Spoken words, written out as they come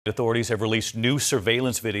Authorities have released new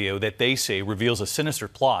surveillance video that they say reveals a sinister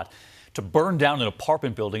plot to burn down an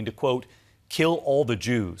apartment building to, quote, kill all the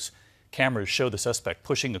Jews. Cameras show the suspect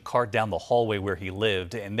pushing a cart down the hallway where he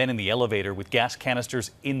lived and then in the elevator with gas canisters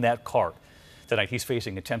in that cart. Tonight he's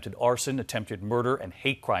facing attempted arson, attempted murder and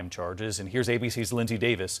hate crime charges. And here's ABC's Lindsay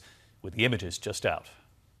Davis with the images just out.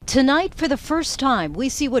 Tonight, for the first time, we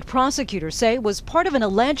see what prosecutors say was part of an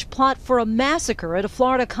alleged plot for a massacre at a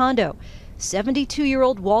Florida condo.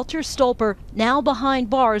 72-year-old Walter Stolper now behind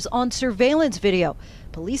bars on surveillance video.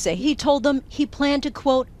 Police say he told them he planned to,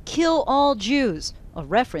 quote, kill all Jews, a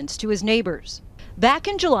reference to his neighbors. Back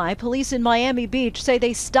in July, police in Miami Beach say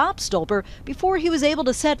they stopped Stolper before he was able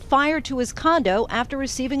to set fire to his condo after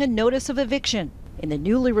receiving a notice of eviction. In the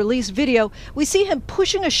newly released video, we see him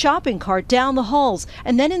pushing a shopping cart down the halls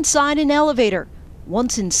and then inside an elevator.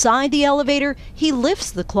 Once inside the elevator, he lifts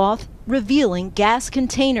the cloth, revealing gas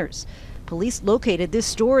containers. Police located this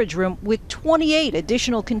storage room with 28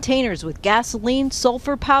 additional containers with gasoline,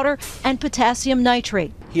 sulfur powder, and potassium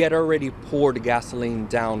nitrate. He had already poured gasoline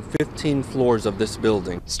down 15 floors of this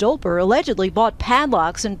building. Stolper allegedly bought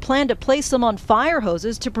padlocks and planned to place them on fire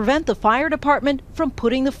hoses to prevent the fire department from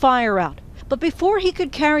putting the fire out. But before he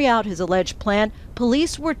could carry out his alleged plan,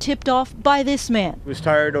 police were tipped off by this man. He was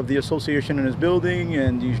tired of the association in his building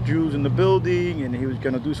and these Jews in the building, and he was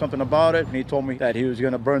going to do something about it. And he told me that he was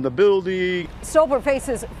going to burn the building. Stolper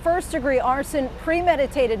faces first-degree arson,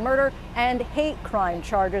 premeditated murder, and hate crime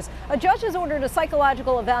charges. A judge has ordered a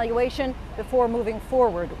psychological evaluation before moving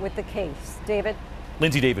forward with the case. David?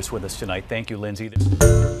 Lindsay Davis with us tonight. Thank you, Lindsay.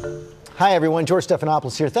 Hi, everyone. George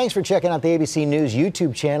Stephanopoulos here. Thanks for checking out the ABC News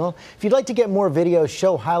YouTube channel. If you'd like to get more videos,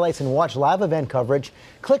 show highlights, and watch live event coverage,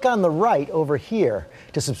 click on the right over here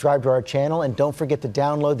to subscribe to our channel. And don't forget to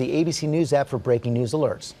download the ABC News app for breaking news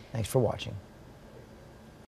alerts. Thanks for watching.